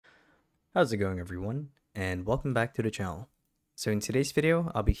How's it going, everyone? And welcome back to the channel. So in today's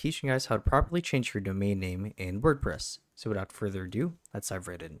video, I'll be teaching you guys how to properly change your domain name in WordPress. So without further ado, let's dive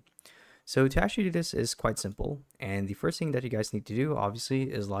right in. So to actually do this is quite simple, and the first thing that you guys need to do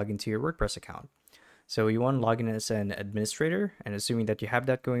obviously is log into your WordPress account. So you want to log in as an administrator, and assuming that you have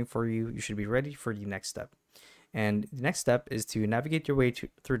that going for you, you should be ready for the next step. And the next step is to navigate your way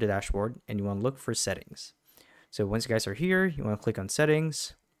through the dashboard, and you want to look for settings. So once you guys are here, you want to click on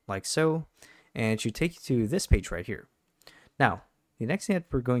settings, like so, and it should take you to this page right here. Now, the next thing that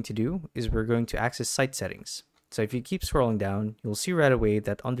we're going to do is we're going to access site settings. So if you keep scrolling down, you'll see right away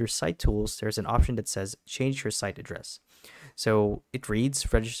that under site tools, there's an option that says change your site address. So it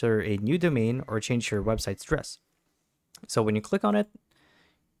reads register a new domain or change your website's address. So when you click on it,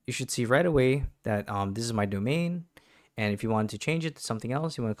 you should see right away that this is my domain. And if you want to change it to something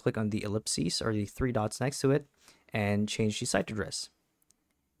else, you want to click on the ellipses or the three dots next to it and change the site address.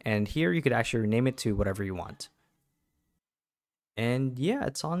 And here you could actually rename it to whatever you want. And yeah,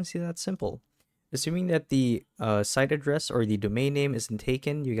 it's honestly that simple. Assuming that the site address or the domain name isn't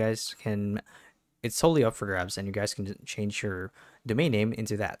taken, you guys can, it's totally up for grabs and you guys can change your domain name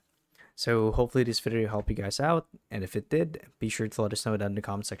into that. So hopefully this video helped you guys out. And if it did, be sure to let us know down in the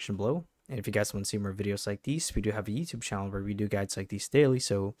comment section below. And if you guys want to see more videos like these, we do have a YouTube channel where we do guides like these daily.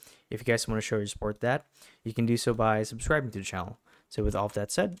 So if you guys want to show your support that, you can do so by subscribing to the channel. So with all of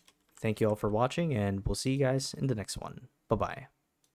that said, thank you all for watching, and we'll see you guys in the next one. Bye-bye.